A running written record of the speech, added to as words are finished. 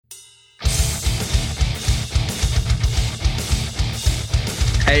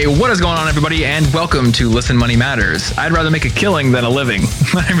Hey, what is going on, everybody, and welcome to Listen Money Matters. I'd rather make a killing than a living.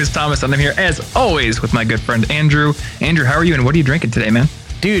 My name is Thomas, and I'm here, as always, with my good friend Andrew. Andrew, how are you, and what are you drinking today, man?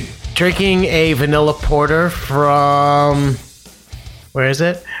 Dude, drinking a vanilla porter from, where is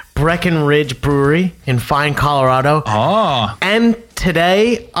it? Breckenridge Brewery in Fine, Colorado. Oh. And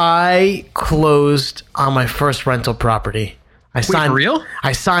today, I closed on my first rental property. Wait, for real?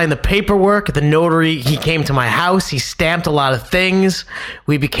 I signed the paperwork. The notary, he came to my house. He stamped a lot of things.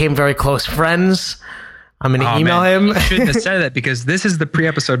 We became very close friends. I'm going to email him. You shouldn't have said that because this is the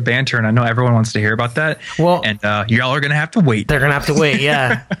pre-episode banter, and I know everyone wants to hear about that. Well, and y'all are going to have to wait. They're going to have to wait,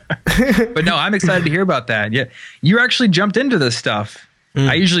 yeah. But no, I'm excited to hear about that. Yeah, you actually jumped into this stuff.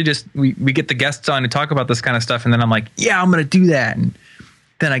 I usually just, we get the guests on to talk about this kind of stuff, and then I'm like, yeah, I'm going to do that. And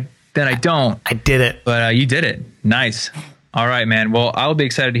then I don't. I did it. But you did it. Nice. All right, man. Well, I'll be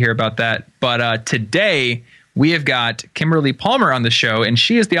excited to hear about that. But today we have got Kimberly Palmer on the show, and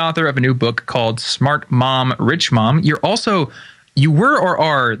she is the author of a new book called Smart Mom, Rich Mom. You were or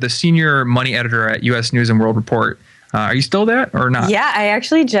are the senior money editor at U.S. News and World Report. Are you still that or not? Yeah, I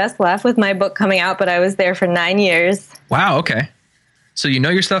actually just left with my book coming out, but I was there for 9 years. Wow. Okay. So you know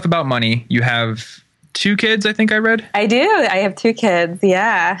your stuff about money. You have 2 kids, I think I read. I do. I have 2 kids.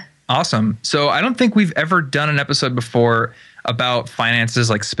 Yeah. Awesome. So I don't think we've ever done an episode before about finances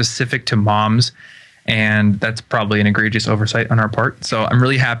like specific to moms. And that's probably an egregious oversight on our part. So I'm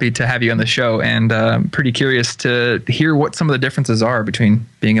really happy to have you on the show, and pretty curious to hear what some of the differences are between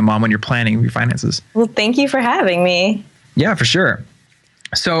being a mom when you're planning your finances. Well, thank you for having me. Yeah, for sure.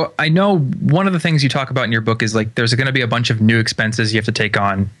 So I know one of the things you talk about in your book is like there's going to be a bunch of new expenses you have to take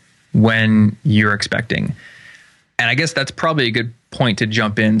on when you're expecting. And I guess that's probably a good point to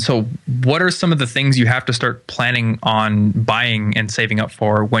jump in. So what are some of the things you have to start planning on buying and saving up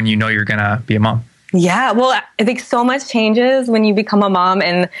for when you know you're going to be a mom? Yeah, well, I think so much changes when you become a mom,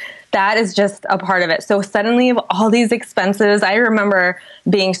 and that is just a part of it. So suddenly all these expenses, I remember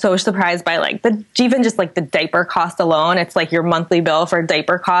being so surprised by even just the diaper cost alone. It's like your monthly bill for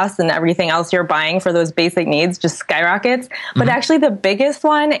diaper costs and everything else you're buying for those basic needs just skyrockets. But actually the biggest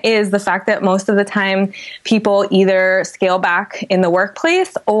one is the fact that most of the time people either scale back in the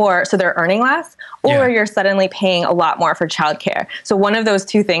workplace so they're earning less, or you're suddenly paying a lot more for childcare. So one of those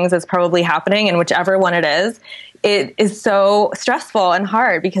 2 things is probably happening, and whichever one it is so stressful and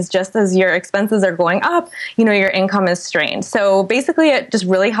hard because just as your expenses are going up, your income is strained. So basically it just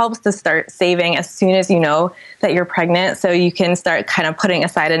really helps to start saving as soon as you know that you're pregnant, so you can start kind of putting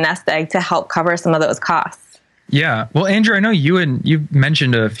aside a nest egg to help cover some of those costs. Yeah. Well, Andrew, I know you've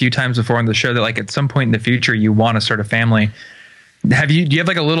mentioned a few times before on the show that at some point in the future you want to start a family. Do you have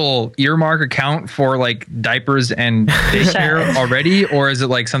a little earmark account for diapers and daycare already, or is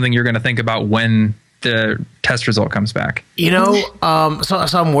it something you're going to think about when the test result comes back? So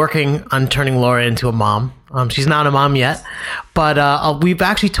I'm working on turning Laura into a mom. She's not a mom yet, but we've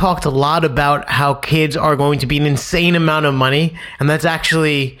actually talked a lot about how kids are going to be an insane amount of money, and that's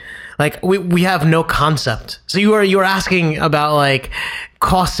actually we have no concept. So you were asking about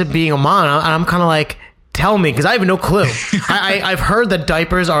costs of being a mom, and I'm kind of tell me, because I have no clue. I've heard that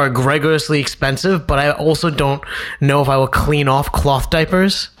diapers are egregiously expensive, but I also don't know if I will clean off cloth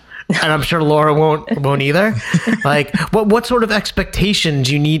diapers. And I'm sure Laura won't either. What sort of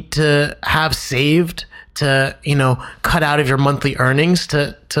expectations you need to have saved to, cut out of your monthly earnings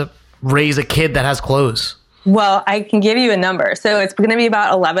to raise a kid that has clothes? Well, I can give you a number. So it's going to be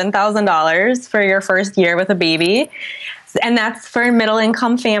about $11,000 for your first year with a baby. And that's for a middle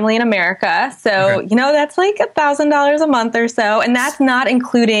income family in America. So, that's $1,000 a month or so. And that's not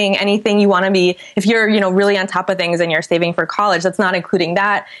including anything you want to be, if you're, really on top of things and you're saving for college, that's not including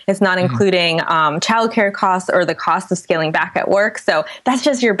that. It's not including childcare costs or the cost of scaling back at work. So that's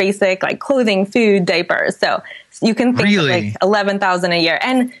just your basic clothing, food, diapers. So you can think of $11,000 a year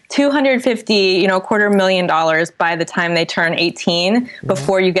and $250, $250,000 by the time they turn 18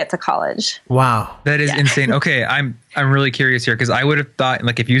 before you get to college. Wow. That is insane. Okay. I'm really curious here because I would have thought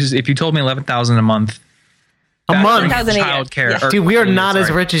if you told me $11,000 a month, childcare. Dude, we are not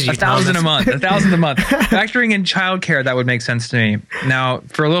as rich as you. $1,000 a month. $1,000 a month. Factoring in childcare, that would make sense to me. Now,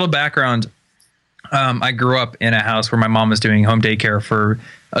 for a little background, I grew up in a house where my mom was doing home daycare for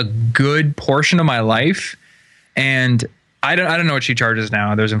a good portion of my life, and I don't know what she charges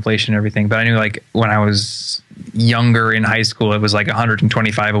now. There's inflation and everything, but I knew when I was younger in high school, it was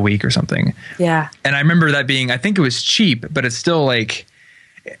 $125 a week or something. Yeah. And I remember that being, I think it was cheap, but it's still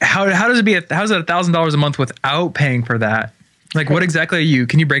how's it $1,000 a month without paying for that Like what exactly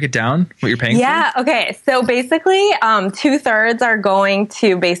can you break it down? What you're paying for? Yeah. Okay. So basically, 2/3 are going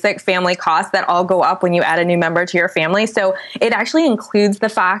to basic family costs that all go up when you add a new member to your family. So it actually includes the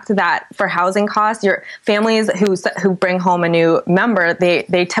fact that for housing costs, your families who bring home a new member,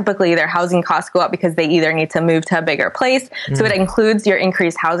 they typically their housing costs go up because they either need to move to a bigger place. So it includes your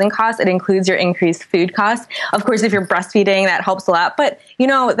increased housing costs. It includes your increased food costs. Of course, if you're breastfeeding, that helps a lot. But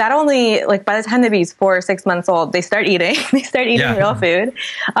that only like by the time the baby's 4 or 6 months old, they start eating. They start eating real food.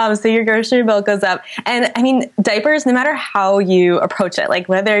 So your grocery bill goes up. And I mean, diapers, no matter how you approach it, like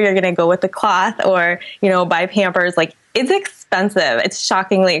whether you're going to go with the cloth or, buy Pampers, like it's expensive. It's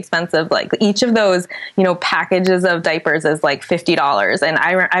shockingly expensive. Like each of those, packages of diapers is like $50. And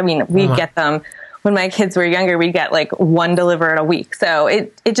I mean, we get them. When my kids were younger, we'd get like one delivered a week. So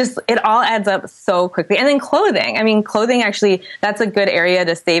it all adds up so quickly. And then clothing. I mean, clothing actually, that's a good area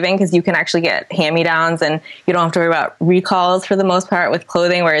to save in because you can actually get hand-me-downs and you don't have to worry about recalls for the most part with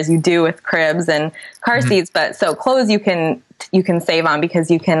clothing, whereas you do with cribs and car seats. But so clothes you can save on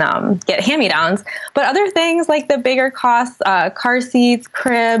because you can get hand-me-downs. But other things like the bigger costs, car seats,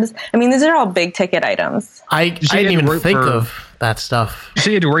 cribs, I mean, these are all big ticket items. I didn't even think of that stuff. So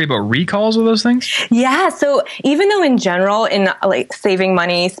you had to worry about recalls of those things? Yeah. So even though in general, in like saving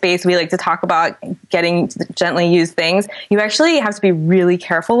money space, we like to talk about getting gently used things, you actually have to be really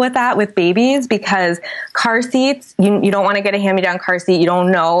careful with that with babies because car seats, you don't want to get a hand-me-down car seat. You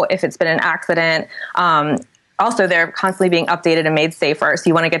don't know if it's been an accident. Also, they're constantly being updated and made safer. So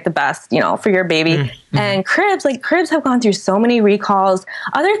you want to get the best, for your baby. Mm-hmm. And cribs have gone through so many recalls.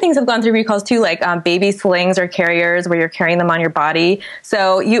 Other things have gone through recalls too, like baby slings or carriers where you're carrying them on your body.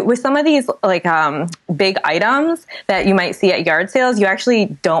 So with some of these like big items that you might see at yard sales, you actually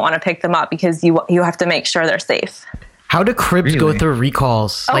don't want to pick them up because you have to make sure they're safe. How do cribs go through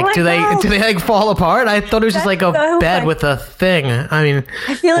recalls? Oh like, do they like fall apart? I thought it was just like a bed with a thing. I mean,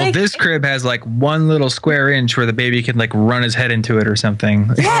 I feel like this crib has like one little square inch where the baby can like run his head into it or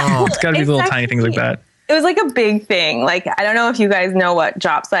something. Yeah, it's got to be little tiny things like that. It was like a big thing. Like, I don't know if you guys know what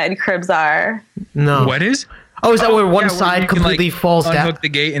drop side cribs are. No. What is? Oh, is that where one side completely falls down? Unhook the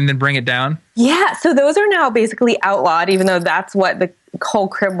gate and then bring it down? Yeah, so those are now basically outlawed, even though that's what the whole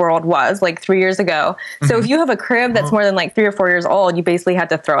crib world was like 3 years ago. So if you have a crib that's more than like 3 or 4 years old, you basically had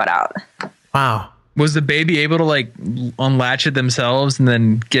to throw it out. Wow. Was the baby able to like unlatch it themselves and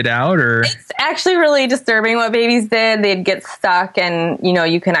then get out, or? It's actually really disturbing what babies did. They'd get stuck and,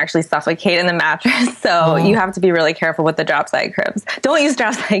 you can actually suffocate in the mattress. So you have to be really careful with the drop side cribs. Don't use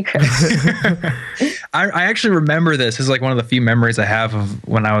drop side cribs. I actually remember this. This is like one of the few memories I have of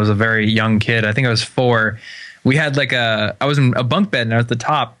when I was a very young kid. I think I was 4. We had like I was in a bunk bed and I was at the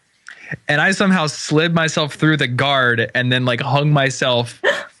top. And I somehow slid myself through the guard and then like hung myself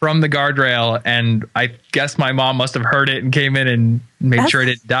from the guardrail. And I guess my mom must have heard it and came in and made sure it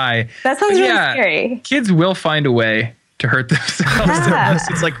didn't die. That sounds really scary. Kids will find a way to hurt themselves unless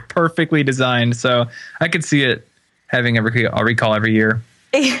it's like perfectly designed. So I could see it having a recall every year.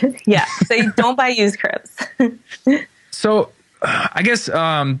 Yeah. So you don't buy used cribs. So I guess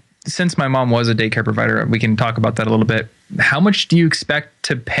since my mom was a daycare provider, we can talk about that a little bit. How much do you expect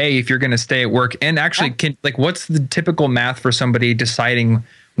to pay if you're going to stay at work? And actually, what's the typical math for somebody deciding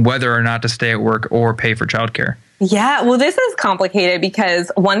whether or not to stay at work or pay for childcare? Yeah, well, this is complicated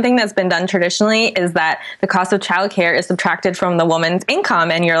because one thing that's been done traditionally is that the cost of childcare is subtracted from the woman's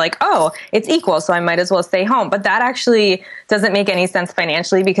income, and you're like, oh, it's equal, so I might as well stay home. But that actually doesn't make any sense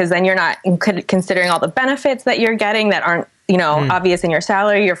financially because then you're not considering all the benefits that you're getting that aren't obvious in your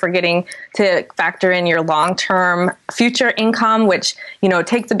salary. You're forgetting to factor in your long-term future income, which,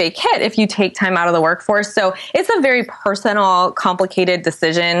 takes a big hit if you take time out of the workforce. So it's a very personal, complicated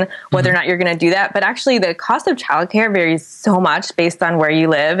decision whether or not you're going to do that. But actually, the cost of childcare varies so much based on where you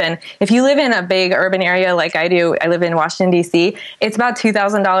live. And if you live in a big urban area like I do, I live in Washington, D.C., it's about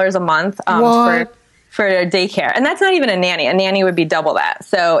 $2,000 a month for a daycare. And that's not even a nanny. A nanny would be double that.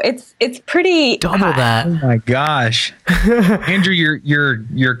 So it's pretty double high. that. Oh my gosh. Andrew,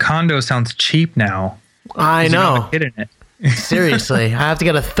 your condo sounds cheap now. I know. Kid in it. Seriously, I have to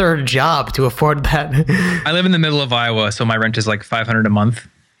get a third job to afford that. I live in the middle of Iowa, so my rent is like $500 a month.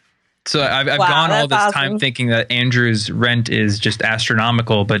 So I've gone all this time thinking that Andrew's rent is just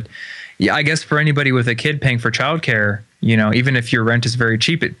astronomical. But yeah, I guess for anybody with a kid paying for childcare, even if your rent is very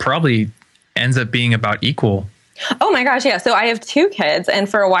cheap, it probably ends up being about equal. Oh my gosh, yeah. So I have 2 kids, and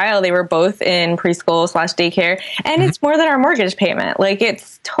for a while they were both in preschool/daycare, and it's more than our mortgage payment. Like,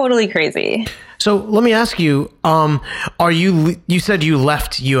 it's totally crazy. So let me ask you, you said you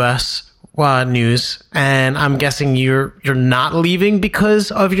left US news, and I'm guessing you're not leaving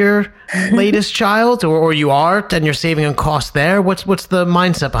because of your latest child, or you are, and you're saving on cost there. What's the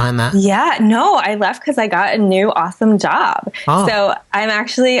mindset behind that? Yeah, no, I left because I got a new awesome job. Oh. So I'm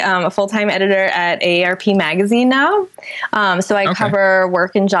actually a full-time editor at AARP Magazine now. So I cover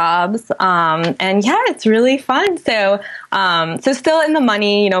work and jobs, and yeah, it's really fun. So still in the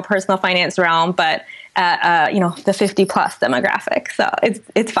money, personal finance realm, but at the 50 plus demographic. So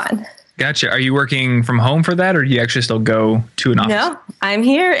it's fun. Gotcha. Are you working from home for that, or do you actually still go to an office? No, I'm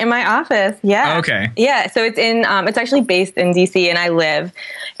here in my office. Yeah. Oh, okay. Yeah. So it's actually based in DC, and I live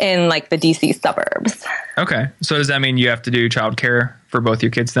in like the DC suburbs. Okay. So does that mean you have to do childcare for both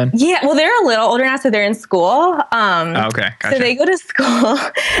your kids then? Yeah. Well, they're a little older now, so they're in school. Okay. Gotcha. So they go to school,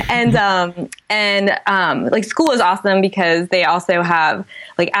 and like school is awesome because they also have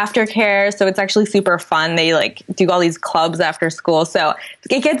like aftercare. So it's actually super fun. They like do all these clubs after school. So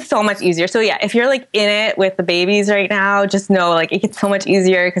it gets so much easier. So yeah, if you're like in it with the babies right now, just know like it gets so much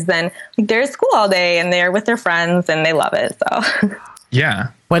easier because then like they're at school all day and they're with their friends and they love it. So yeah.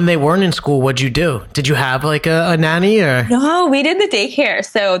 When they weren't in school, what'd you do? Did you have like a nanny or? No, we did the daycare.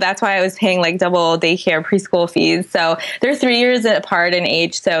 So that's why I was paying like double daycare preschool fees. So they're 3 years apart in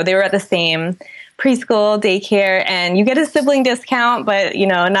age. So they were at the same preschool, daycare, and you get a sibling discount, but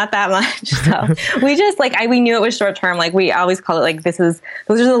not that much. So we just we knew it was short term. Like we always call it like those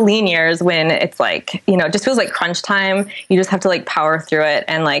are the lean years when it's like, it just feels like crunch time. You just have to like power through it.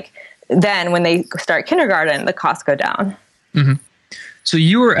 And like, then when they start kindergarten, the costs go down. Mm-hmm. So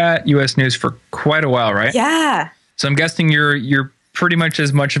you were at US News for quite a while, right? Yeah. So I'm guessing you're pretty much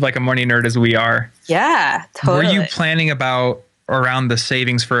as much of like a money nerd as we are. Yeah, totally. Were you planning about around the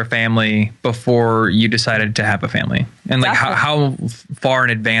savings for a family before you decided to have a family? And like how far in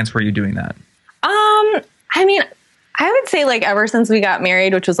advance were you doing that? I mean, I would say like ever since we got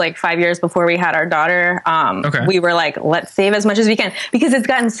married, which was like 5 years before we had our daughter, we were like, let's save as much as we can because it's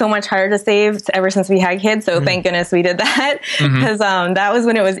gotten so much harder to save ever since we had kids. So thank goodness we did that because that was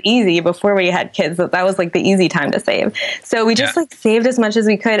when it was easy before we had kids. So that was like the easy time to save. So we just like saved as much as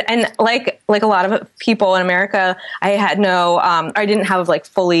we could. And like a lot of people in America, I had I didn't have like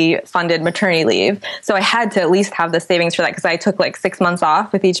fully funded maternity leave. So I had to at least have the savings for that because I took like 6 months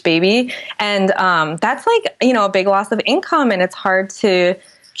off with each baby. And that's like, a big loss of income, and it's hard to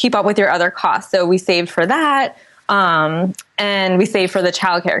keep up with your other costs. So we saved for that, and we saved for the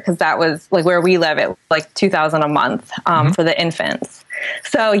childcare because that was like where we live at like $2,000 a month for the infants.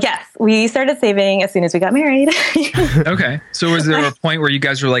 So yes, we started saving as soon as we got married. Okay, so was there a point where you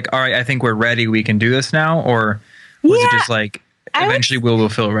guys were like, all right, I think we're ready, we can do this now, or was it just like eventually we'll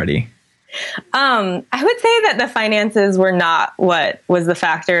feel ready? I would say that the finances were not what was the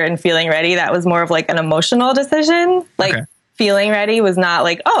factor in feeling ready. That was more of like an emotional decision. Like feeling ready was not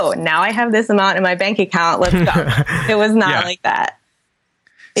like, oh, now I have this amount in my bank account, let's go. It was not like that.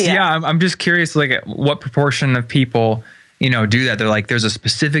 Yeah, I'm just curious, like what proportion of people, do that? They're like, there's a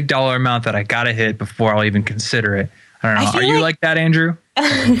specific dollar amount that I gotta hit before I'll even consider it. I don't know. Are you like that, Andrew?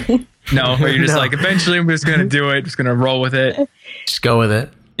 No, or you're just like, eventually I'm just gonna do it, just gonna roll with it. Just go with it.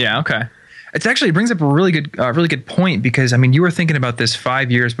 Yeah, okay. It actually brings up a really good point because, I mean, you were thinking about this 5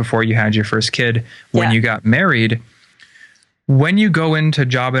 years before you had your first kid when you got married. When you go into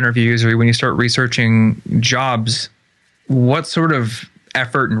job interviews or when you start researching jobs, what sort of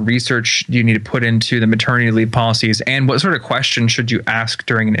effort and research do you need to put into the maternity leave policies? And what sort of questions should you ask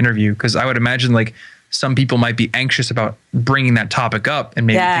during an interview? Because I would imagine like some people might be anxious about bringing that topic up and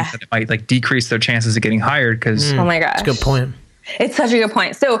maybe think that it might like decrease their chances of getting hired because... Oh my gosh. That's a good point. It's such a good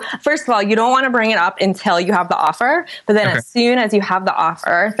point. So first of all, you don't want to bring it up until you have the offer. But then as soon as you have the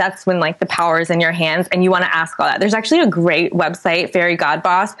offer, that's when like the power is in your hands and you want to ask all that. There's actually a great website, Fairy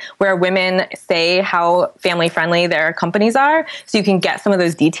Godboss, where women say how family friendly their companies are. So you can get some of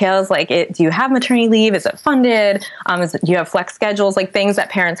those details. Like, do you have maternity leave? Is it funded? Do you have flex schedules? Like things that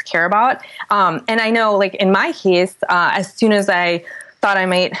parents care about. And I know like in my case, as soon as I thought I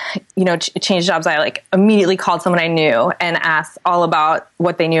might, change jobs, I like immediately called someone I knew and asked all about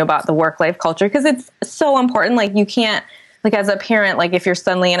what they knew about the work-life culture. Cause it's so important. Like you can't, like as a parent, like if you're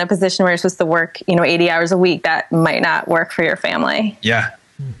suddenly in a position where you're supposed to work, 80 hours a week, that might not work for your family. Yeah.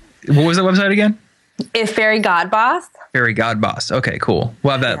 What was the website again? It's Fairy Godboss. Fairy Godboss. Okay, cool.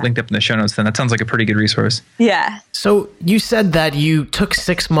 We'll have that linked up in the show notes then. That sounds like a pretty good resource. Yeah. So you said that you took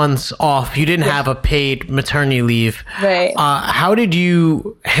 6 months off. You didn't have a paid maternity leave. Right. How did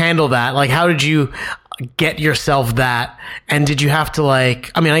you handle that? Like, how did you get yourself that? And did you have to I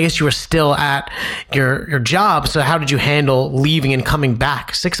guess you were still at your job. So how did you handle leaving and coming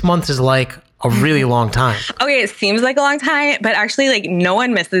back? 6 months is like a really long time. Okay, it seems like a long time, but actually, like, no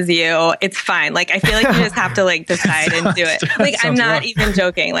one misses you. It's fine. Like, I feel like you just have to like decide and do it. Like, I'm not even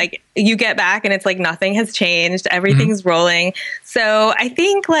joking. Like, you get back and it's like nothing has changed. Everything's rolling. So I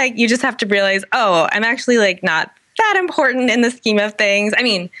think like you just have to realize, oh, I'm actually like not that important in the scheme of things. I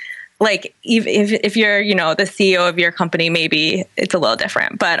mean, like if you're, you know, the CEO of your company, maybe it's a little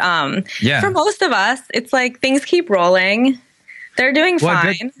different. But for most of us, it's like things keep rolling. They're doing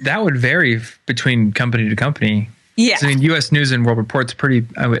fine. That would vary between company to company. Yeah. So, I mean, U.S. News and World Report's pretty,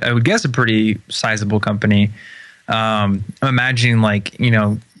 I would guess, a pretty sizable company. I'm imagining like, you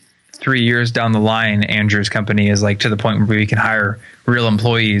know, 3 years down the line, Andrew's company is like to the point where we can hire real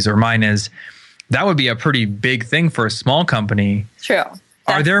employees, or mine is. That would be a pretty big thing for a small company. True.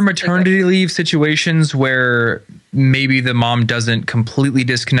 Are there maternity leave situations where maybe the mom doesn't completely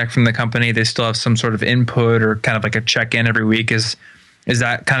disconnect from the company? They still have some sort of input or kind of like a check-in every week. Is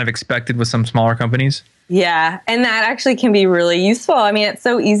that kind of expected with some smaller companies? Yeah. And that actually can be really useful. I mean, it's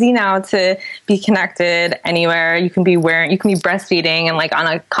so easy now to be connected anywhere. You can be breastfeeding and like on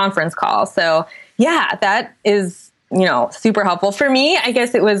a conference call. So yeah, that is, you know, super helpful for me. I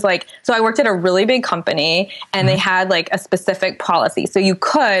guess it was like, so I worked at a really big company and they had like a specific policy. So you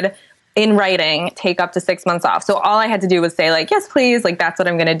could, in writing, take up to 6 months off. So all I had to do was say like, yes, please, like that's what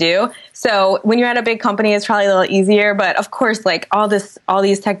I'm going to do. So when you're at a big company, it's probably a little easier, but of course, like all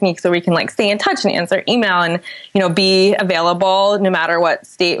these techniques so we can like stay in touch and answer email and, you know, be available no matter what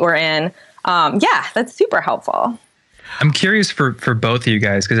state we're in. Yeah, that's super helpful. I'm curious for both of you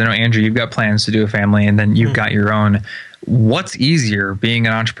guys, because I know, Andrew, you've got plans to do a family and then you've got your own. What's easier, being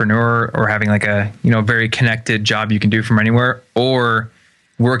an entrepreneur or having like a, you know, very connected job you can do from anywhere, or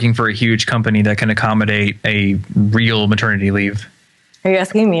working for a huge company that can accommodate a real maternity leave? Are you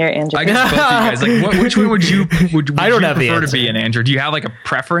asking me or Andrew? I guess both of you guys. Like, which one would you I don't have prefer the to be in, Andrew? Do you have like a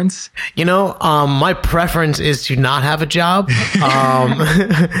preference? You know, my preference is to not have a job.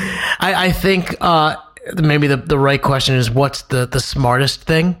 I think maybe the right question is what's the smartest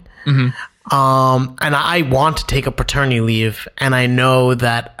thing? Mm-hmm. And I want to take a paternity leave, and I know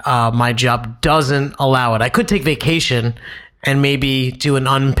that my job doesn't allow it. I could take vacation and maybe do an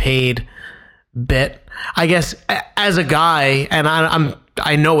unpaid bit. I guess as a guy, and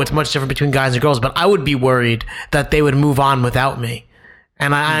I know it's much different between guys and girls, but I would be worried that they would move on without me.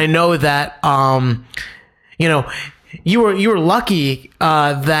 And I know that you know, you were lucky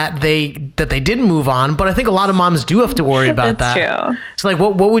that they didn't move on, but I think a lot of moms do have to worry about That's that. True. So like,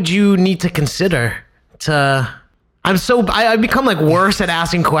 what would you need to consider to? I've become like worse at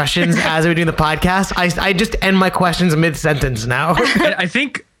asking questions as we're doing the podcast. I just end my questions mid sentence now. I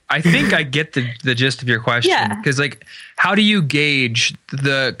think I get the gist of your question. Yeah. Because like, how do you gauge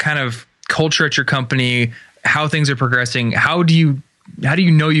the kind of culture at your company, how things are progressing? How do you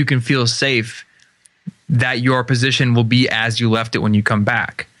know you can feel safe that your position will be as you left it when you come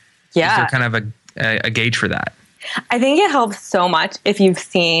back? Yeah. Is there kind of a gauge for that? I think it helps so much if you've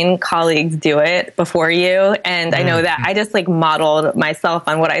seen colleagues do it before you. And I know that I just like modeled myself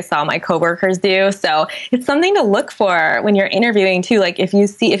on what I saw my coworkers do. So it's something to look for when you're interviewing too. Like if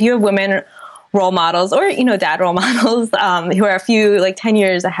you have women role models or, you know, dad role models who are a few like 10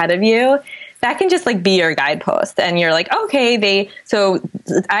 years ahead of you, that can just like be your guidepost. And you're like, okay, so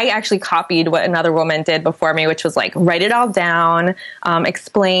I actually copied what another woman did before me, which was like, write it all down,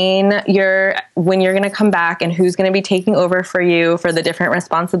 explain when you're going to come back and who's going to be taking over for you for the different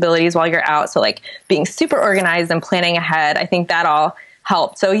responsibilities while you're out. So like being super organized and planning ahead, I think that all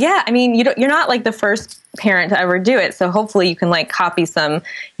helped. So yeah, I mean, you're not like the first parent to ever do it. So hopefully you can like copy some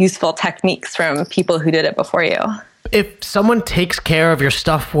useful techniques from people who did it before you. If someone takes care of your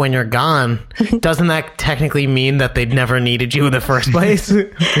stuff when you're gone, doesn't that technically mean that they never needed you in the first place?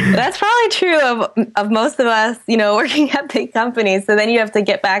 That's probably true of most of us, you know, working at big companies. So then you have to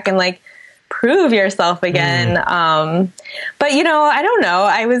get back and like prove yourself again. But, you know, I don't know.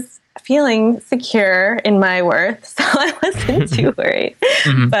 I was feeling secure in my worth, so I wasn't too worried.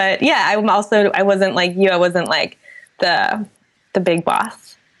 But yeah, I wasn't like you. I wasn't like the big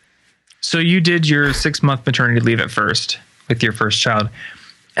boss. So you did your 6-month maternity leave at first with your first child.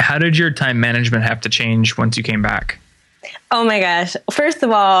 How did your time management have to change once you came back? Oh my gosh. First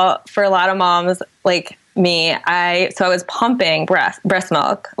of all, for a lot of moms like me, I was pumping breast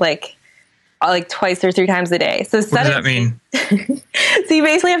milk like twice or 3 times a day. So what does that mean? So you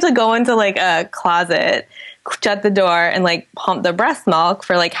basically have to go into like a closet, shut the door, and like pump the breast milk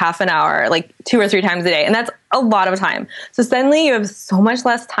for like half an hour, like 2 or 3 times a day. And that's a lot of time. So suddenly you have so much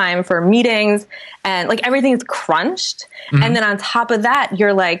less time for meetings and like everything is crunched. And then on top of that,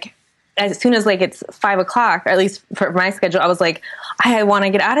 you're like, as soon as like it's 5 o'clock, or at least for my schedule, I was like, I want to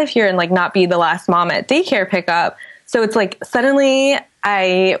get out of here and like not be the last mom at daycare pickup. So it's like suddenly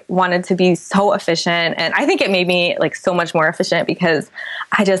I wanted to be so efficient, and I think it made me like so much more efficient because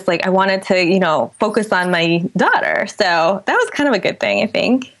I just like, I wanted to, you know, focus on my daughter. So that was kind of a good thing, I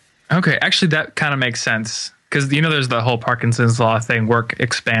think. Okay. Actually, that kind of makes sense. Because, you know, there's the whole Parkinson's law thing, work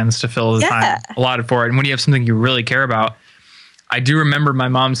expands to fill the time allotted for it. And when you have something you really care about, I do remember my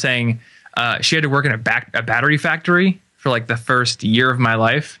mom saying she had to work in a battery factory for like the first year of my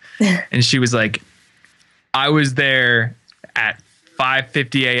life. And she was like, I was there at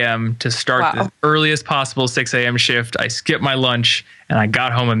 5:50 a.m. to start the earliest possible 6 a.m. shift. I skipped my lunch and I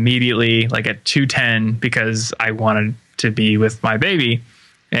got home immediately, like at 2:10, because I wanted to be with my baby.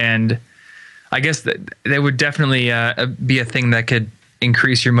 And I guess that would definitely be a thing that could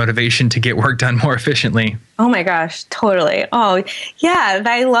increase your motivation to get work done more efficiently. Oh my gosh, totally. Oh yeah,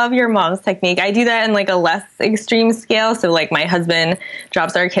 I love your mom's technique. I do that in like a less extreme scale. So like my husband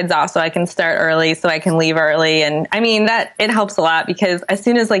drops our kids off so I can start early, so I can leave early. And I mean, that it helps a lot because as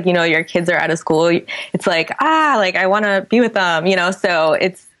soon as like, you know, your kids are out of school, it's like, like I want to be with them, you know, so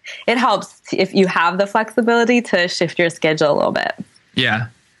it helps if you have the flexibility to shift your schedule a little bit. Yeah.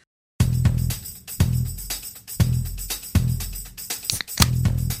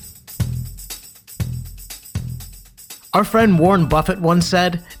 Our friend Warren Buffett once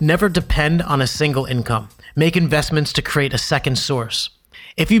said, never depend on a single income. Make investments to create a second source.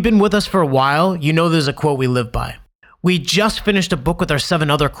 If you've been with us for a while, you know there's a quote we live by. We just finished a book with our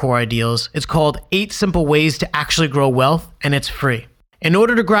 7 other core ideals. It's called 8 Simple Ways to Actually Grow Wealth, and it's free. In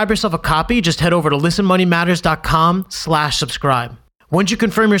order to grab yourself a copy, just head over to listenmoneymatters.com/subscribe. Once you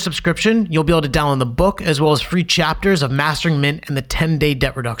confirm your subscription, you'll be able to download the book as well as free chapters of Mastering Mint and the 10-day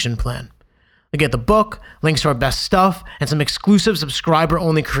debt reduction plan. You get the book, links to our best stuff, and some exclusive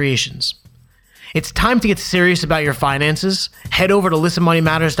subscriber-only creations. It's time to get serious about your finances. Head over to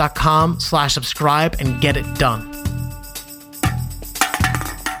listenmoneymatters.com/subscribe and get it done.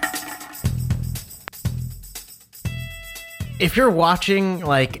 If you're watching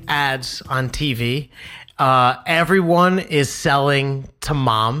like ads on TV, everyone is selling to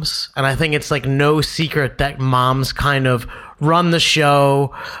moms. And I think it's like no secret that moms kind of run the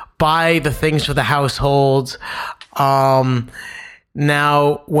show, buy the things for the household.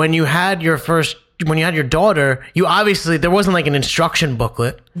 Now, when you had your daughter, you obviously, there wasn't like an instruction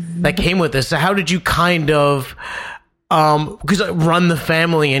booklet that came with this. So how did you kind of run the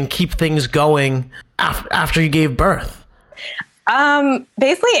family and keep things going after you gave birth?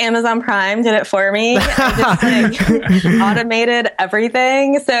 Basically Amazon Prime did it for me. I just like automated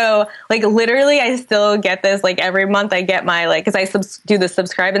everything. So like literally I still get this like every month I get my like, cause I do the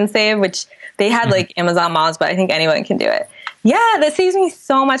subscribe and save, which they had like Amazon Moms, but I think anyone can do it. Yeah, that saves me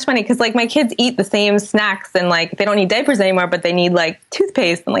so much money because like my kids eat the same snacks and like they don't need diapers anymore, but they need like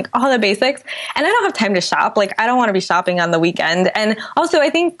toothpaste and like all the basics. And I don't have time to shop. Like I don't want to be shopping on the weekend. And also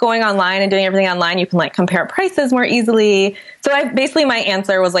I think going online and doing everything online, you can like compare prices more easily. So my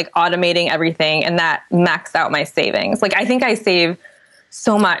answer was like automating everything, and that maxed out my savings. Like I think I save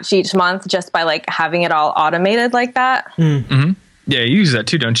so much each month just by like having it all automated like that. Mm-hmm. Yeah, you use that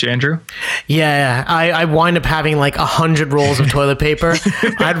too, don't you, Andrew? Yeah. I wind up having like 100 rolls of toilet paper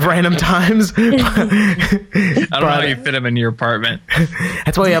at random times. I don't know how you fit them in your apartment.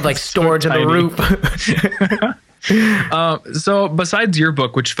 That's why you have like storage in the roof. So besides your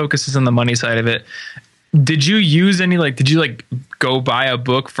book, which focuses on the money side of it, did you use any, like, did you like go buy a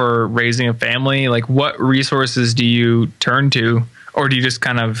book for raising a family? Like what resources do you turn to, or do you just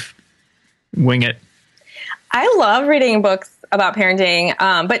kind of wing it? I love reading books about parenting,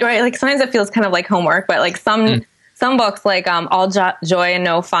 but right, like sometimes it feels kind of like homework. But like some books, like All Joy and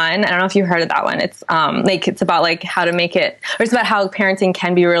No Fun. I don't know if you heard of that one. It's like it's about like how to make it, or it's about how parenting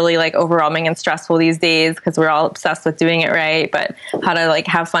can be really like overwhelming and stressful these days because we're all obsessed with doing it right, but how to like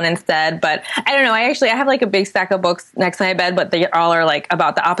have fun instead. But I don't know. I have like a big stack of books next to my bed, but they all are like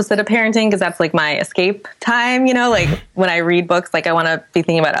about the opposite of parenting because that's like my escape time. You know, like when I read books, like I want to be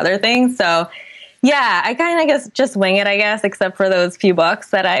thinking about other things. So. Yeah, I kind of guess just wing it, I guess, except for those few books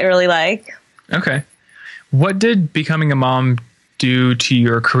that I really like. Okay. What did becoming a mom do to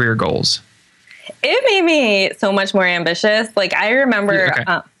your career goals? It made me so much more ambitious. Like I remember,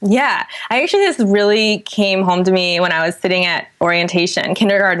 this really came home to me when I was sitting at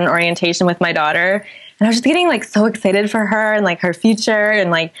kindergarten orientation with my daughter. And I was just getting like so excited for her and like her future. And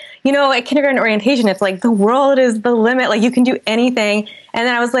like, you know, at kindergarten orientation, it's like the world is the limit. Like you can do anything. And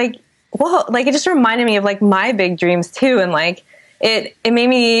then I was like, whoa, like it just reminded me of like my big dreams too. And like, it made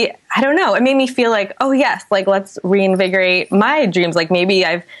me, I don't know, it made me feel like, oh yes, like let's reinvigorate my dreams. Like maybe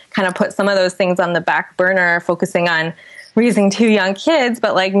I've kind of put some of those things on the back burner, focusing on raising 2 young kids,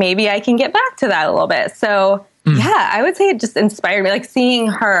 but like maybe I can get back to that a little bit. So yeah, I would say it just inspired me, like seeing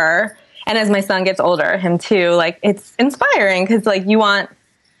her. And as my son gets older, him too, like it's inspiring because like you want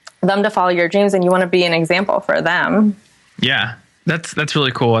them to follow your dreams and you want to be an example for them. Yeah, that's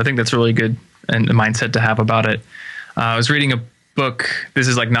really cool. I think that's really good and the mindset to have about it. I was reading a book. This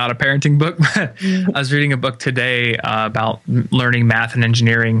is like not a parenting book, but I was reading a book today about learning math and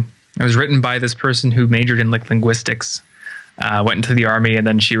engineering. It was written by this person who majored in like linguistics, went into the army, and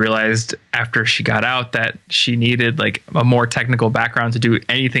then she realized after she got out that she needed like a more technical background to do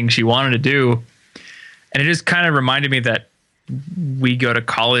anything she wanted to do. And it just kind of reminded me that we go to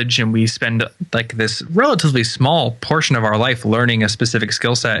college and we spend like this relatively small portion of our life learning a specific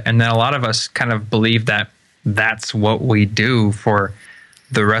skill set. And then a lot of us kind of believe that that's what we do for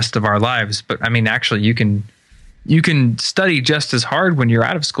the rest of our lives. But I mean, actually you can study just as hard when you're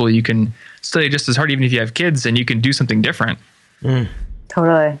out of school. You can study just as hard even if you have kids, and you can do something different.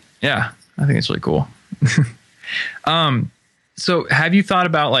 Totally. Yeah, I think it's really cool. So have you thought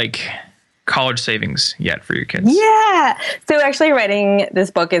about like college savings yet for your kids? Yeah. So actually writing this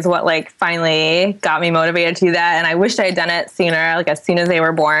book is what like finally got me motivated to do that. And I wished I had done it sooner, like as soon as they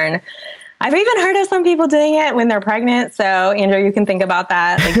were born. I've even heard of some people doing it when they're pregnant. So Andrew, you can think about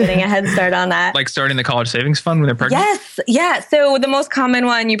that, like getting a head start on that. Like starting the college savings fund when they're pregnant? Yes. Yeah. So the most common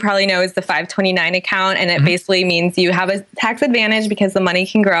one you probably know is the 529 account. And it basically means you have a tax advantage because the money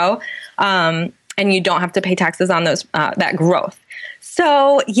can grow. And you don't have to pay taxes on those that growth.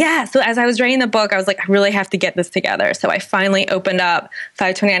 So yeah, so as I was writing the book, I was like, I really have to get this together. So I finally opened up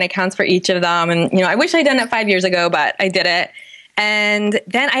 529 accounts for each of them. And, I wish I'd done it 5 years ago, but I did it. And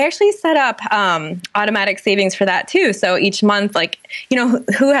then I actually set up automatic savings for that too. So each month, like,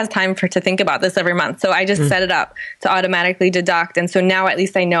 who has time to think about this every month? So I just set it up to automatically deduct. And so now at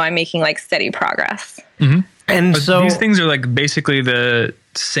least I know I'm making like steady progress. Mm-hmm. And so these things are like basically the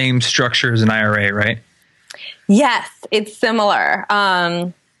same structure as an IRA, right? Yes, it's similar.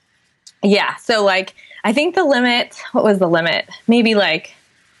 Yeah. So like, I think the limit, what was the limit? Maybe like,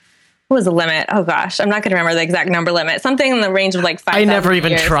 what was the limit? Oh gosh, I'm not going to remember the exact number limit. Something in the range of like 5,000. I never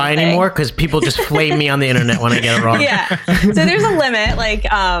even try anymore because people just flame me on the internet when I get it wrong. Yeah. So there's a limit,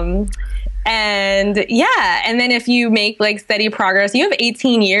 like, and yeah. And then if you make like steady progress, you have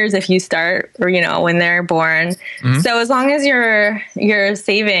 18 years if you start, or, when they're born. Mm-hmm. So as long as you're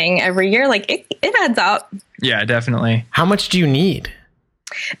saving every year, like it adds up. Yeah, definitely. How much do you need?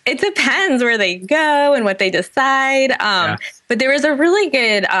 It depends where they go and what they decide. But there was a really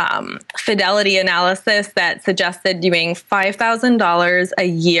good fidelity analysis that suggested doing $5,000 a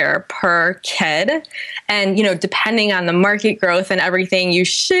year per kid. And, depending on the market growth and everything, you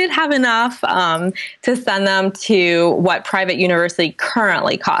should have enough to send them to what private university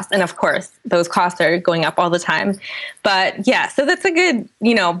currently costs. And of course, those costs are going up all the time. But yeah, so that's a good,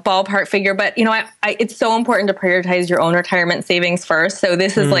 ballpark figure. But, it's so important to prioritize your own retirement savings first. So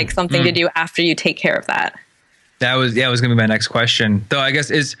this is like something to do after you take care of that. That was going to be my next question. Though I guess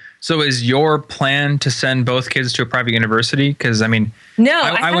is your plan to send both kids to a private university? Because I mean, no,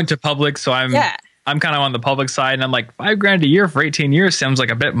 I went to public, so I'm kind of on the public side, and I'm like $5,000 a year for 18 years sounds like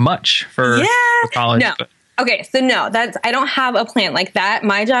a bit much for college. No. But. Okay, so no, I don't have a plan like that.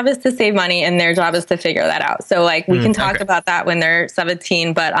 My job is to save money, and their job is to figure that out. So like we can talk about that when they're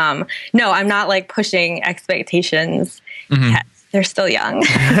 17, but no, I'm not like pushing expectations yet. They're still young.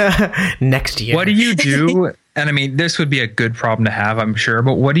 Next year. What do you do? And I mean, this would be a good problem to have, I'm sure.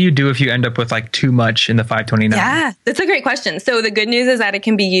 But what do you do if you end up with like too much in the 529? Yeah, that's a great question. So the good news is that it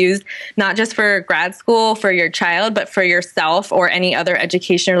can be used not just for grad school for your child, but for yourself or any other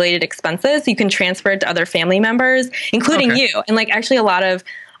education related expenses. You can transfer it to other family members, including you. And like actually a lot of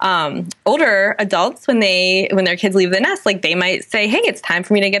older adults, when their kids leave the nest, like they might say, hey, it's time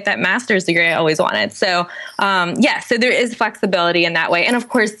for me to get that master's degree I always wanted. So, so there is flexibility in that way. And of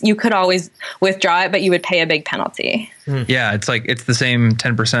course you could always withdraw it, but you would pay a big penalty. Yeah. It's the same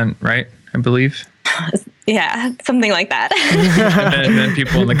 10%, right? I believe. Yeah, something like that. and then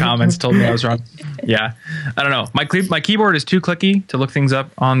people in the comments told me I was wrong. Yeah, I don't know. My keyboard is too clicky to look things up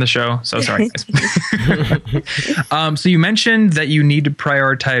on the show, so sorry. So you mentioned that you need to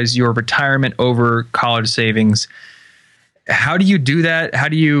prioritize your retirement over college savings. How do you do that?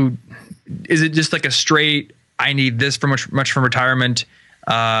 Is it just like a straight, I need this for much from retirement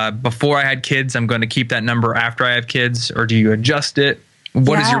before I had kids, I'm going to keep that number after I have kids, or do you adjust it?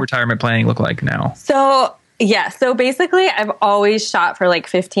 What does your retirement planning look like now? So Yeah. So basically, I've always shot for like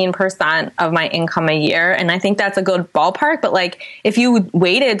 15% of my income a year. And I think that's a good ballpark. But like, if you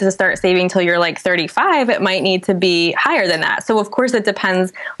waited to start saving till you're like 35, it might need to be higher than that. So, of course, it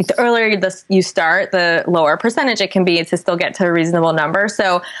depends. Like, the earlier you start, the lower percentage it can be to still get to a reasonable number.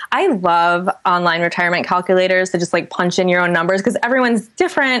 So, I love online retirement calculators to just like punch in your own numbers because everyone's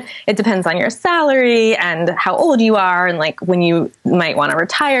different. It depends on your salary and how old you are and like when you might want to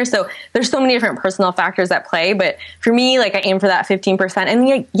retire. So, there's so many different personal factors that play, but for me, like I aim for that 15%.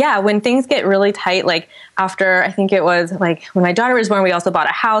 And yeah, when things get really tight, like after I think it was like when my daughter was born, we also bought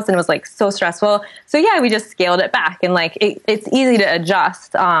a house and it was like so stressful. So yeah, we just scaled it back and like it's easy to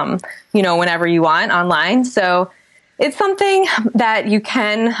adjust, whenever you want online. So it's something that you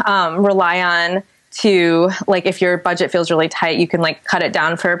can rely on to like if your budget feels really tight, you can like cut it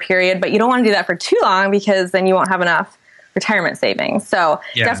down for a period, but you don't want to do that for too long because then you won't have enough retirement savings. So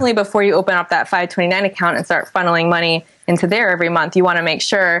definitely before you open up that 529 account and start funneling money into there every month, you want to make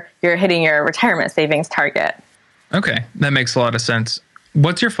sure you're hitting your retirement savings target. Okay, that makes a lot of sense.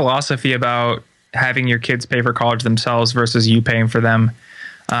 What's your philosophy about having your kids pay for college themselves versus you paying for them?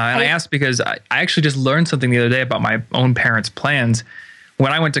 I asked because I actually just learned something the other day about my own parents' plans.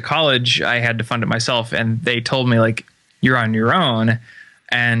 When I went to college, I had to fund it myself, and they told me, like, you're on your own.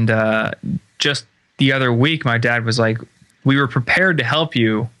 And just the other week, my dad was like, we were prepared to help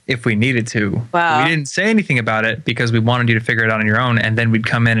you if we needed to. Wow. We didn't say anything about it because we wanted you to figure it out on your own. And then we'd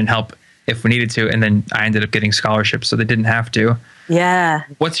come in and help if we needed to. And then I ended up getting scholarships, so they didn't have to. Yeah.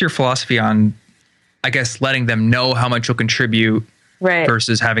 What's your philosophy on, I guess, letting them know how much you'll contribute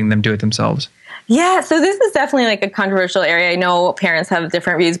versus having them do it themselves? Yeah, so this is definitely like a controversial area. I know parents have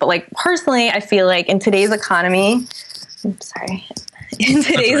different views, but like personally, I feel like in today's economy,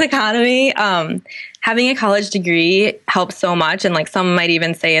 having a college degree helps so much. And like some might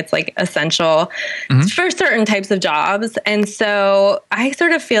even say it's like essential for certain types of jobs. And so I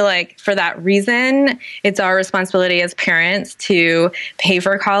sort of feel like for that reason, it's our responsibility as parents to pay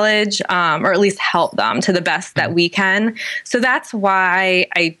for college or at least help them to the best that we can. So that's why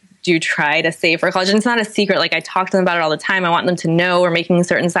I do try to save for college. And it's not a secret. Like I talk to them about it all the time. I want them to know we're making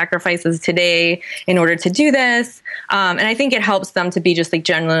certain sacrifices today in order to do this. And I think it helps them to be just like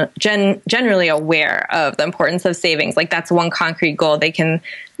generally aware of the importance of savings. Like that's one concrete goal they can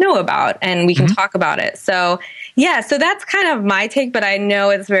know about and we can talk about it. So yeah, so that's kind of my take, but I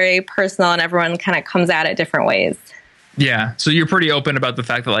know it's very personal and everyone kind of comes at it different ways. Yeah. So you're pretty open about the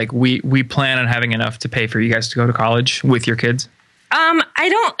fact that like we plan on having enough to pay for you guys to go to college with your kids?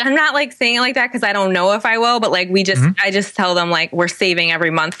 I'm not like saying it like that because I don't know if I will, but like I just tell them like we're saving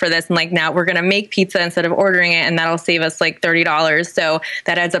every month for this. And like now we're going to make pizza instead of ordering it. And that'll save us like $30. So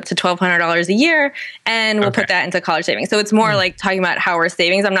that adds up to $1,200 a year. And we'll put that into college savings. So it's more like talking about how we're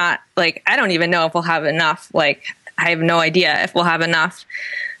savings. I'm not like, I don't even know if we'll have enough. Like I have no idea if we'll have enough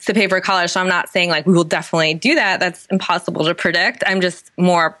to pay for college. So I'm not saying like we will definitely do that. That's impossible to predict. I'm just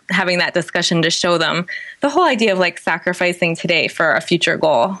more having that discussion to show them the whole idea of like sacrificing today for a future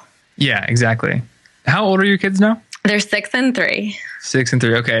goal. Yeah, exactly. How old are your kids now? They're 6 and 3. 6 and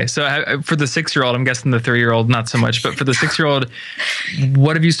 3. Okay. So for the 6-year-old, I'm guessing the 3-year-old, not so much, but for the 6-year-old,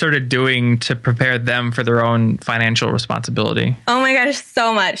 what have you started doing to prepare them for their own financial responsibility? Oh my gosh,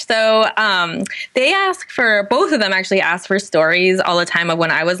 so much. So both of them actually ask for stories all the time of when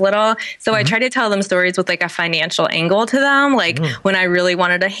I was little. So I try to tell them stories with like a financial angle to them. Like when I really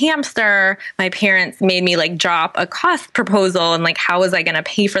wanted a hamster, my parents made me like drop a cost proposal and like, how was I going to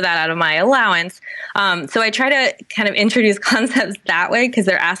pay for that out of my allowance? So I try to kind of introduce concepts that way because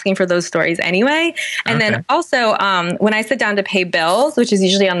they're asking for those stories anyway. And then also when I sit down to pay bills, which is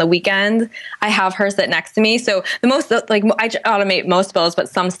usually on the weekend, I have her sit next to me. So I automate most bills, but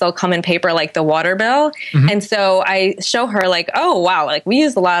some still come in paper, like the water bill. And so I show her like, oh, wow, like we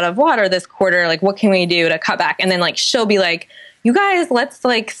used a lot of water this quarter. Like what can we do to cut back? And then like, she'll be like, you guys, let's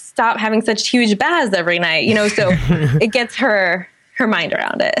like stop having such huge baths every night, so it gets her mind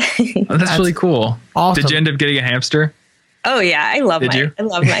around it. Oh, that's really cool. Awesome. Did you end up getting a hamster? Oh yeah, I love my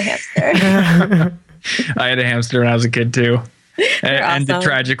hamster. I had a hamster when I was a kid too. Ended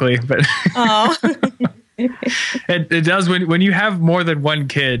tragically, but it does when you have more than one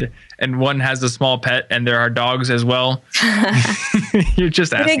kid and one has a small pet and there are dogs as well. You're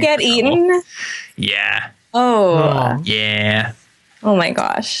just asking. Did it get eaten? Yeah. Oh. Yeah. Oh my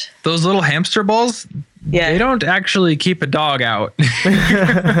gosh. Those little hamster balls. Yeah. They don't actually keep a dog out.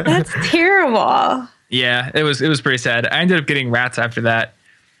 That's terrible. Yeah, it was pretty sad. I ended up getting rats after that.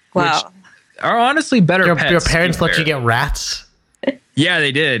 Wow. Which are honestly better pets. Your parents let you get rats? Yeah,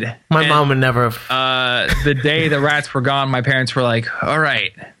 they did. My mom would never have. The day the rats were gone, my parents were like, all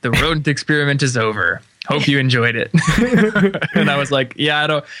right, the rodent experiment is over. Hope you enjoyed it. And I was like, yeah,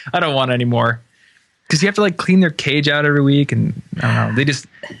 I don't want any more. Because you have to like clean their cage out every week, and I don't know,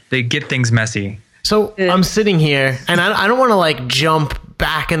 they get things messy. So I'm sitting here, and I don't want to like jump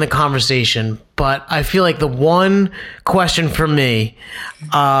back in the conversation, but I feel like the one question for me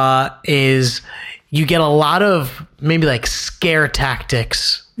is you get a lot of maybe like scare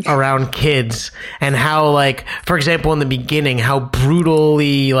tactics around kids, and how, like, for example, in the beginning, how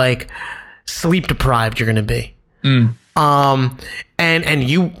brutally like sleep deprived you're going to be. And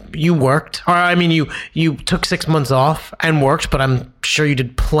you worked, or I mean, you took 6 months off and worked, but I'm sure you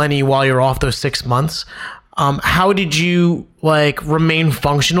did plenty while you're off those 6 months. How did you like remain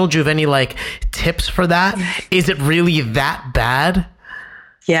functional? Do you have any like tips for that? Is it really that bad?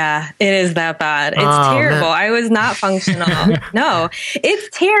 Yeah, it is that bad. It's terrible. Man. I was not functional. No,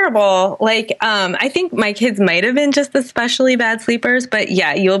 it's terrible. Like, I think my kids might have been just especially bad sleepers, but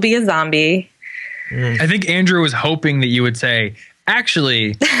yeah, you'll be a zombie. I think Andrew was hoping that you would say,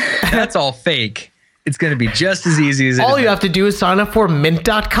 actually, that's all fake. It's going to be just as easy as it all is. You have to do is sign up for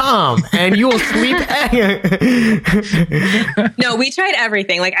mint.com and you will sleep. No, we tried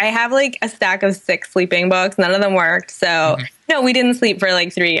everything. Like, I have like a stack of 6 sleeping books. None of them worked. So no, we didn't sleep for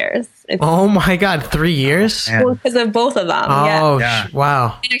like 3 years. Oh my God, 3 years? Well, because of both of them. Oh, yeah.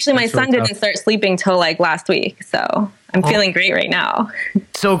 Wow. And actually, my son didn't start sleeping till like last week. So I'm feeling great right now.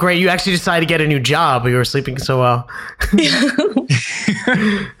 So great. You actually decided to get a new job, but you were sleeping so well.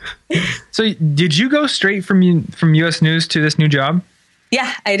 So did you go straight from US News to this new job?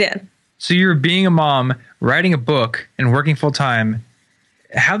 Yeah, I did. So you're being a mom, writing a book, and working full time.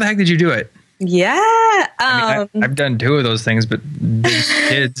 How the heck did you do it? Yeah. I've done 2 of those things, but there's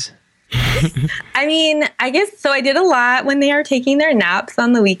kids. I mean, I guess so. I did a lot when they are taking their naps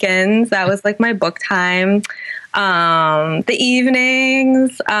on the weekends. That was like my book time. The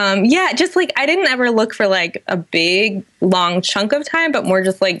evenings. Yeah, just like I didn't ever look for like a big long chunk of time, but more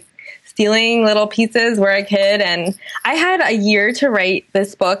just like stealing little pieces where I could. And I had a year to write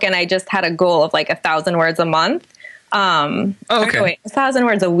this book, and I just had a goal of like 1,000 words a month. Okay. Wait, 1,000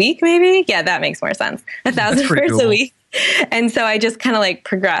 words a week, maybe? Yeah, that makes more sense. 1,000 words a week. And so I just kind of like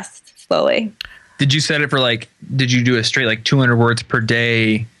progressed slowly. Did you set it for like, did you do a straight like 200 words per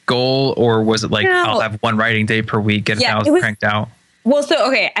day goal, or was it like, I'll have one writing day per week, get 1,000 cranked out? Well, so,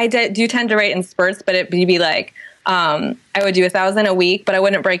 okay, I do tend to write in spurts, but it'd be like, I would do 1,000 a week, but I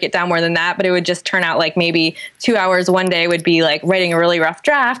wouldn't break it down more than that. But it would just turn out like maybe 2 hours one day would be like writing a really rough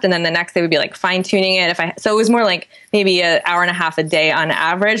draft, and then the next day would be like fine tuning it. So it was more like maybe an hour and a half a day on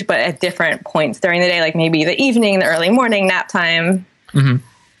average, but at different points during the day, like maybe the evening, the early morning, nap time. Mm-hmm.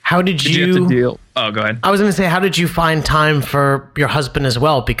 How did you have to deal? Oh, go ahead. I was going to say, how did you find time for your husband as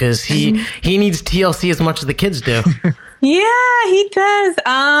well? Because he needs TLC as much as the kids do. Yeah, he does.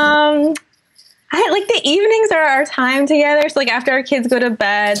 I like the evenings are our time together. So like after our kids go to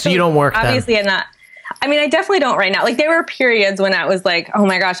bed. So you don't work obviously then? I'm not. I mean, I definitely don't right now. Like there were periods when I was like, oh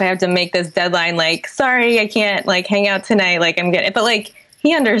my gosh, I have to make this deadline. Like, sorry, I can't like hang out tonight. Like I'm getting it. But like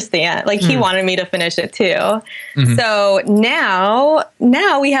he understands. Like he wanted me to finish it too. Mm-hmm. So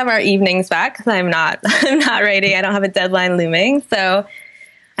now we have our evenings back because I'm not writing. I don't have a deadline looming. So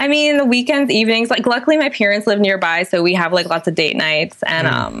I mean, the weekends, evenings, like luckily my parents live nearby. So we have like lots of date nights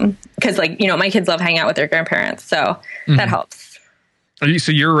and because like, you know, my kids love hanging out with their grandparents. So that helps.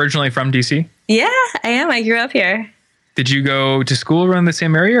 So you're originally from DC? Yeah, I am. I grew up here. Did you go to school around the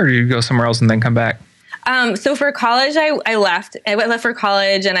same area, or did you go somewhere else and then come back? So for college, I left. I left for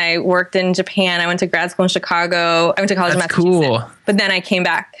college and I worked in Japan. I went to grad school in Chicago. I went to college in Massachusetts. Cool. But then I came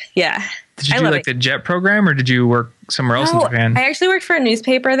back. Yeah. Did you do like the JET program, or did you work somewhere else in Japan? I actually worked for a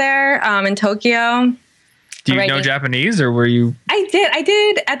newspaper there in Tokyo. Do you know Japanese, or were you? I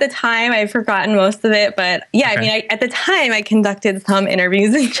did at the time. I've forgotten most of it, but yeah, okay. I mean, at the time I conducted some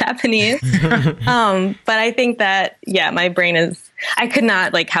interviews in Japanese. But I think that, yeah, my brain I could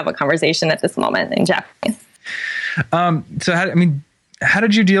not like have a conversation at this moment in Japanese. So how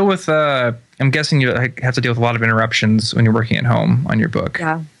did you deal with, I'm guessing you have to deal with a lot of interruptions when you're working at home on your book.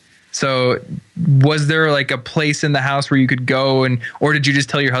 Yeah. So was there like a place in the house where you could go or did you just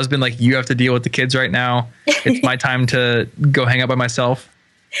tell your husband, like, you have to deal with the kids right now? It's my time to go hang out by myself.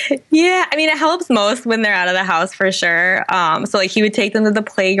 Yeah. I mean, it helps most when they're out of the house for sure. So like he would take them to the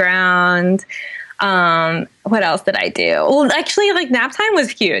playground. What else did I do? Well, actually, like nap time was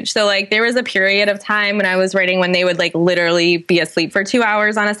huge. So like there was a period of time when I was writing when they would like literally be asleep for 2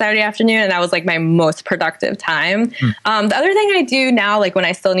 hours on a Saturday afternoon. And that was like my most productive time. The other thing I do now, like when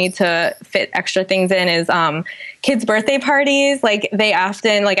I still need to fit extra things in is, kids' birthday parties. Like they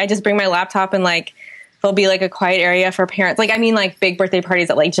often, like I just bring my laptop and like there'll be like a quiet area for parents. Like, I mean, like big birthday parties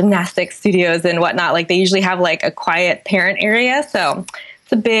at like gymnastics studios and whatnot. Like they usually have like a quiet parent area. So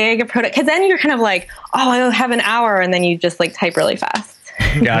it's a big product. Cause then you're kind of like, oh, I have an hour. And then you just like type really fast.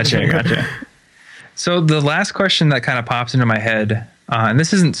 Gotcha. So the last question that kind of pops into my head, and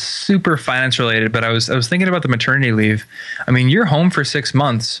this isn't super finance related, but I was thinking about the maternity leave. I mean, you're home for 6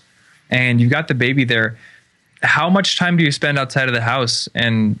 months and you've got the baby there. How much time do you spend outside of the house?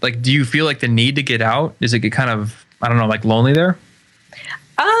 And like, do you feel like the need to get out? Does it get kind of, I don't know, like lonely there?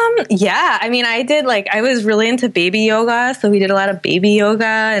 Yeah. I mean, I was really into baby yoga. So we did a lot of baby yoga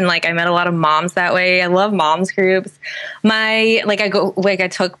and like, I met a lot of moms that way. I love moms groups. I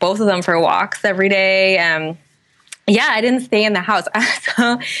took both of them for walks every day. Yeah, I didn't stay in the house.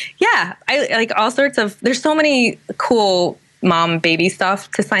 So yeah, I like all sorts of, there's so many cool mom baby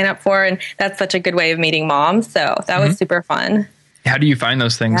stuff to sign up for. And that's such a good way of meeting moms. So that was super fun. How do you find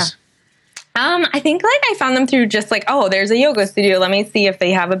those things? Yeah. I think like I found them through just like, oh, there's a yoga studio. Let me see if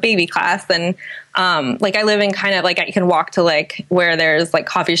they have a baby class. And like I live in kind of like I can walk to like where there's like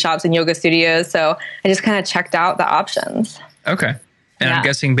coffee shops and yoga studios. So I just kind of checked out the options. Okay. And I'm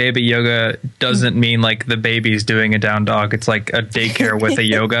guessing baby yoga doesn't mean like the baby's doing a down dog. It's like a daycare with a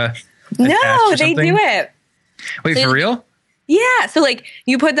yoga. No, they do it. Wait, so for real? Yeah. So like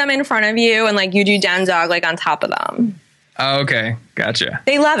you put them in front of you and like you do down dog like on top of them. Oh, okay. Gotcha.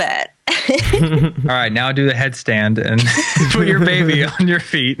 They love it. All right, now do the headstand and put your baby on your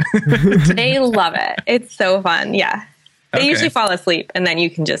feet. They love it. It's so fun. Yeah. They usually fall asleep and then you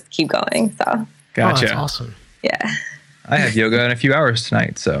can just keep going. So gotcha. Oh, that's awesome. Yeah. I have yoga in a few hours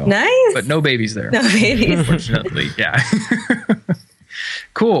tonight. So nice. But no babies there. No babies. Unfortunately. Yeah.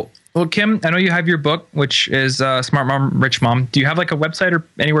 Cool. Well, Kim, I know you have your book, which is Smart Mom, Rich Mom. Do you have like a website or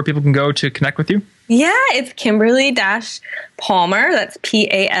anywhere people can go to connect with you? Yeah, it's Kimberly-Palmer. That's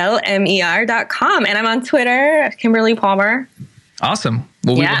PALMER.com. And I'm on Twitter, Kimberly Palmer. Awesome.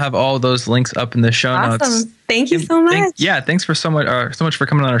 Well, we will have all those links up in the show notes. Awesome. Thank you so much. Thanks for so much for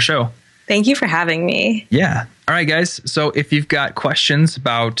coming on our show. Thank you for having me. Yeah. All right, guys. So if you've got questions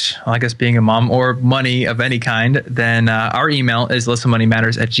about, I guess, being a mom or money of any kind, then our email is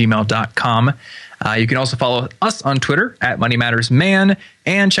listenmoneymatters@gmail.com. You can also follow us on Twitter @MoneyMattersMan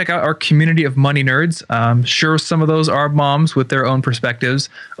and check out our community of money nerds. Sure, some of those are moms with their own perspectives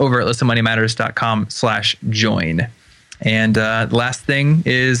over at listenmoneymatters.com/join. And the last thing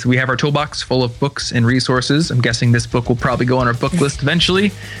is we have our toolbox full of books and resources. I'm guessing this book will probably go on our book list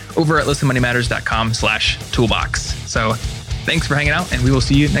eventually over at listenmoneymatters.com/toolbox. So thanks for hanging out and we will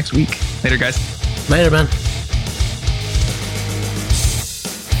see you next week. Later, guys. Later, man.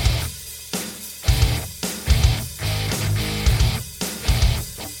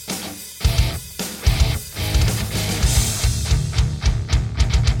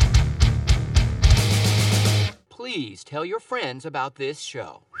 Please tell your friends about this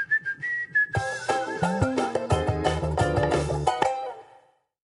show.